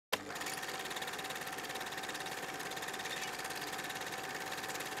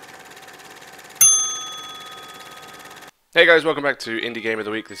Hey guys, welcome back to Indie Game of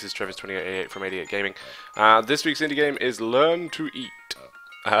the Week. This is Travis2888 from 88 Gaming. This week's indie game is Learn to Eat.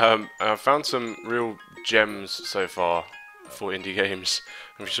 I've found some real gems so far for indie games.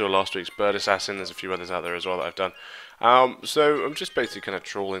 If you saw last week's Bird Assassin, there's a few others out there as well that I've done. So I'm just basically kind of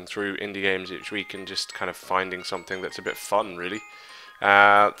trawling through indie games each week and just kind of finding something that's a bit fun, really.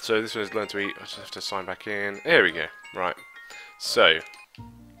 So this one is Learn to Eat. I just have to sign back in. There we go. Right. So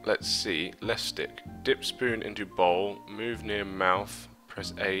let's see. Left stick. Dip spoon into bowl. Move near mouth.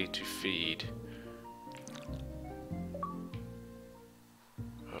 Press A to feed.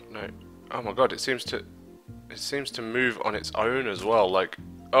 Oh no. Oh my god, it seems to move on its own as well. Like,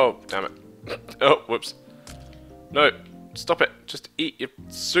 oh damn it. Oh, whoops. No, stop it. Just eat your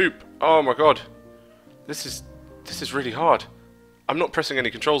soup. Oh my god. This is really hard. I'm not pressing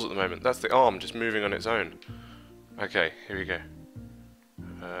any controls at the moment. That's the arm just moving on its own. Okay, here we go.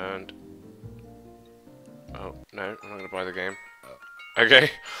 And oh no, I'm not going to buy the game. Okay,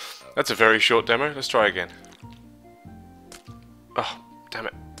 that's a very short demo. Let's try again. Oh, damn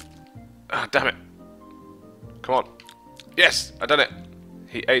it. Ah, damn it. Come on. Yes, I done it.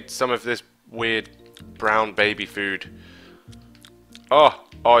 He ate some of this weird brown baby food. Oh,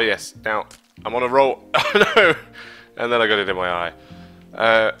 oh yes. Now, I'm on a roll. Oh no. And then I got it in my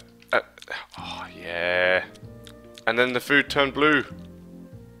eye. Oh yeah. And then the food turned blue.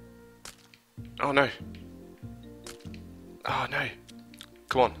 Oh no. Oh no.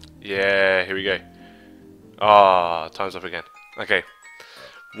 Come on. Yeah, here we go. Ah, time's up again. Okay.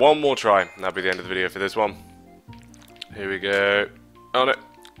 One more try. That'll be the end of the video for this one. Here we go. Oh no.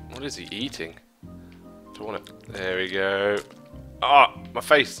 What is he eating? Do I want it? There we go. Ah, my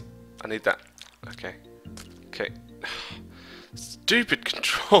face. I need that. Okay. Okay. Stupid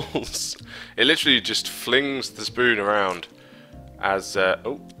controls. It literally just flings the spoon around as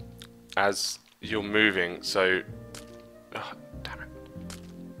as you're moving. So, oh, damn it.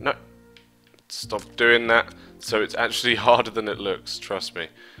 No. Stop doing that. So it's actually harder than it looks, trust me.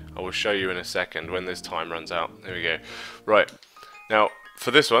 I will show you in a second when this time runs out. There we go. Right. Now,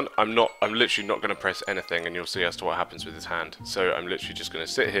 for this one, I'm literally not going to press anything and you'll see as to what happens with his hand. So I'm literally just going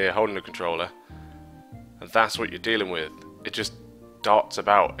to sit here holding the controller and that's what you're dealing with. It just darts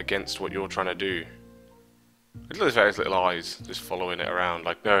about against what you're trying to do. Look at his little eyes just following it around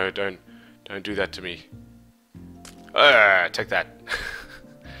like, no, don't do that to me. Take that.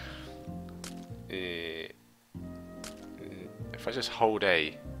 If I just hold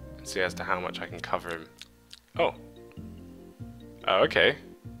A and see as to how much I can cover him. Oh. Oh, okay.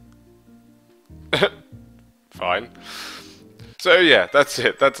 Fine. So yeah, that's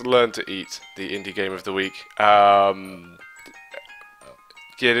it. That's Learn to Eat, the indie game of the week.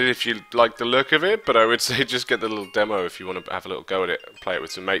 Get it if you like the look of it, but I would say just get the little demo if you want to have a little go at it and play it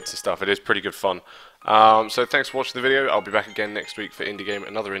with some mates and stuff. It is pretty good fun. So thanks for watching the video. I'll be back again next week for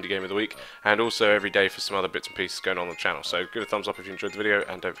another indie game of the week, and also every day for some other bits and pieces going on the channel. So give it a thumbs up if you enjoyed the video,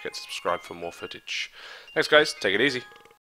 and don't forget to subscribe for more footage. Thanks guys, take it easy.